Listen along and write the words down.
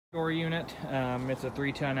Outdoor unit. It's a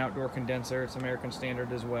 3-ton outdoor condenser. It's American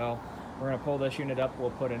standard as well. We're going to pull this unit up. We'll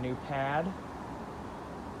put a new pad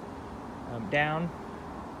down.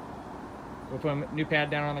 We'll put a new pad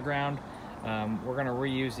down on the ground. We're going to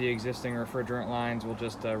reuse the existing refrigerant lines. We'll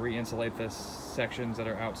just re-insulate the sections that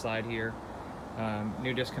are outside here.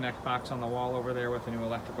 New disconnect box on the wall over there with a new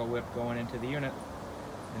electrical whip going into the unit.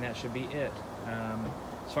 And that should be it.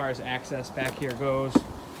 As far as access back here goes,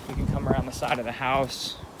 you can come around the side of the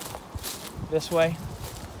house this way.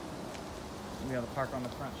 You'll be able to park on the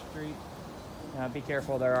front street. Be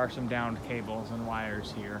careful, there are some downed cables and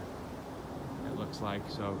wires here, it looks like,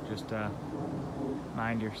 so just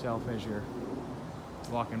mind yourself as you're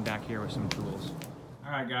walking back here with some tools.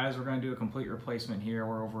 Alright guys, we're going to do a complete replacement here.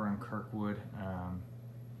 We're over in Kirkwood.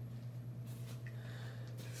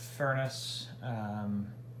 Furnace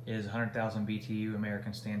is 100,000 BTU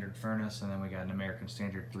American Standard furnace, and then we got an American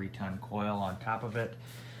Standard 3-ton coil on top of it.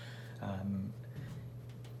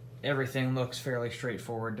 Everything looks fairly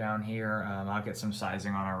straightforward down here. I'll get some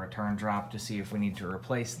sizing on our return drop to see if we need to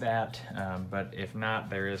replace that, but if not,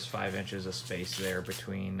 there is 5 inches of space there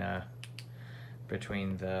between the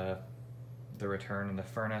return and the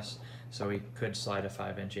furnace, so we could slide a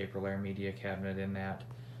 5-inch Aprilaire media cabinet in that.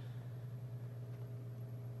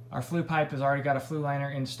 Our flue pipe has already got a flue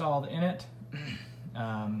liner installed in it,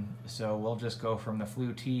 so we'll just go from the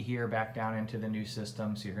flue T here back down into the new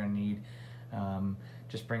system. So you're going to need,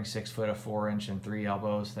 just bring 6 foot of 4-inch and 3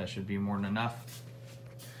 elbows. That should be more than enough.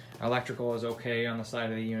 Our electrical is okay on the side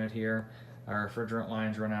of the unit here. Our refrigerant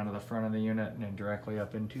lines run out of the front of the unit and then directly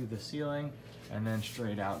up into the ceiling and then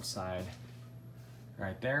straight outside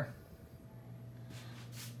right there.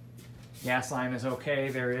 Gas line is okay.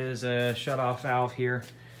 There is a shut-off valve here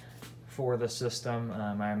for the system.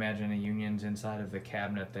 I imagine a union's inside of the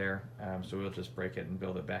cabinet there, so we'll just break it and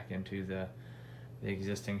build it back into the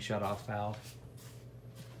existing shut-off valve.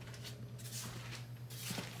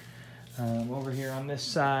 Over here on this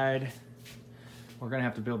side, we're going to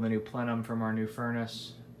have to build the new plenum from our new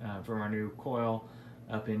furnace, from our new coil,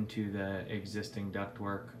 up into the existing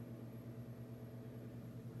ductwork.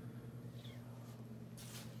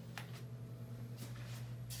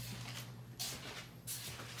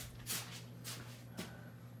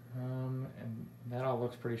 And that all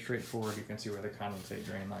looks pretty straightforward. You can see where the condensate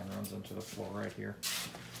drain line runs into the floor right here.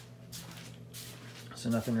 So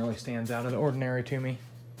nothing really stands out of the ordinary to me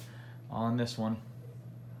on this one.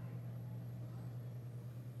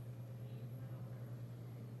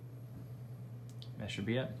 That should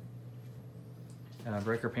be it.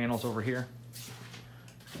 Breaker panels over here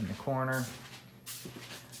in the corner.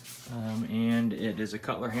 And it is a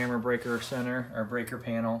Cutler hammer breaker center, or breaker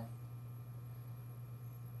panel.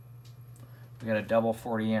 We got a double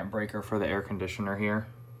 40 amp breaker for the air conditioner here.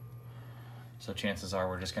 So chances are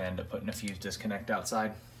we're just gonna end up putting a fuse disconnect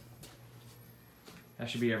outside. That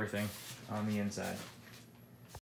should be everything on the inside.